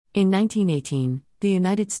In 1918, the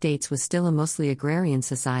United States was still a mostly agrarian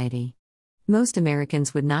society. Most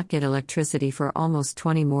Americans would not get electricity for almost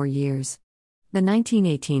 20 more years. The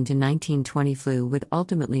 1918 to 1920 flu would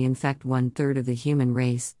ultimately infect 1/3 of the human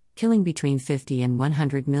race, killing between 50 and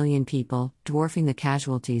 100 million people, dwarfing the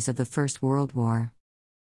casualties of the First World War.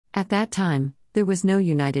 At that time, there was no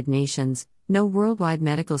United Nations, no worldwide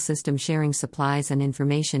medical system sharing supplies and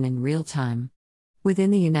information in real time.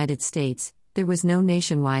 Within the United States, there was no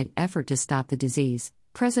nationwide effort to stop the disease.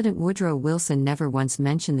 President Woodrow Wilson never once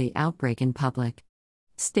mentioned the outbreak in public.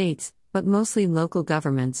 States, but mostly local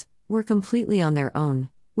governments, were completely on their own,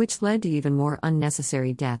 which led to even more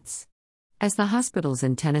unnecessary deaths. As the hospitals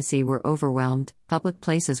in Tennessee were overwhelmed, public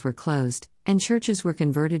places were closed, and churches were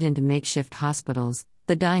converted into makeshift hospitals,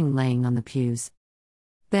 the dying laying on the pews.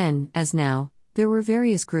 Then, as now, there were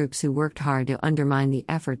various groups who worked hard to undermine the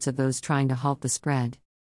efforts of those trying to halt the spread.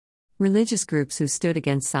 Religious groups who stood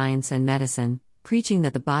against science and medicine, preaching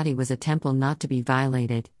that the body was a temple not to be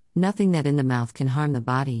violated, nothing that in the mouth can harm the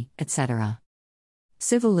body, etc.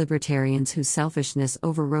 Civil libertarians whose selfishness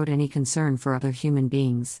overrode any concern for other human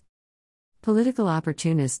beings. Political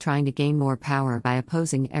opportunists trying to gain more power by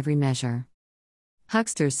opposing every measure.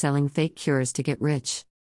 Hucksters selling fake cures to get rich.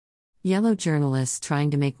 Yellow journalists trying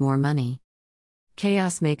to make more money.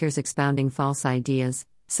 Chaos makers expounding false ideas,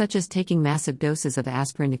 such as taking massive doses of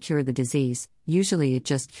aspirin to cure the disease, usually it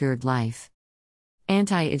just cured life.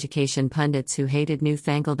 Anti-education pundits who hated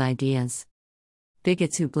newfangled ideas.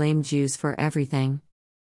 Bigots who blamed Jews for everything.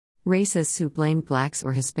 Racists who blamed blacks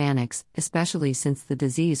or Hispanics, especially since the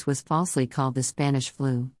disease was falsely called the Spanish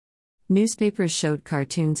flu. Newspapers showed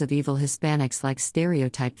cartoons of evil Hispanics like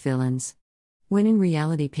stereotyped villains, when in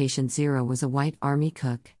reality patient zero was a white army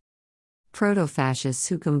cook. Proto-fascists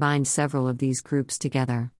who combined several of these groups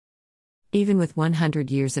together. Even with 100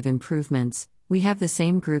 years of improvements, we have the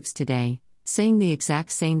same groups today, saying the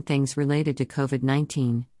exact same things related to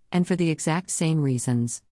COVID-19, and for the exact same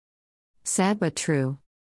reasons. Sad but true.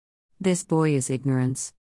 This boy is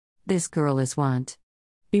ignorance. This girl is want.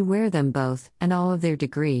 Beware them both, and all of their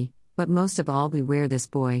degree, but most of all beware this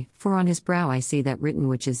boy, for on his brow I see that written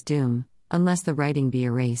which is doom, unless the writing be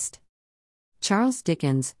erased. Charles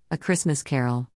Dickens, A Christmas Carol.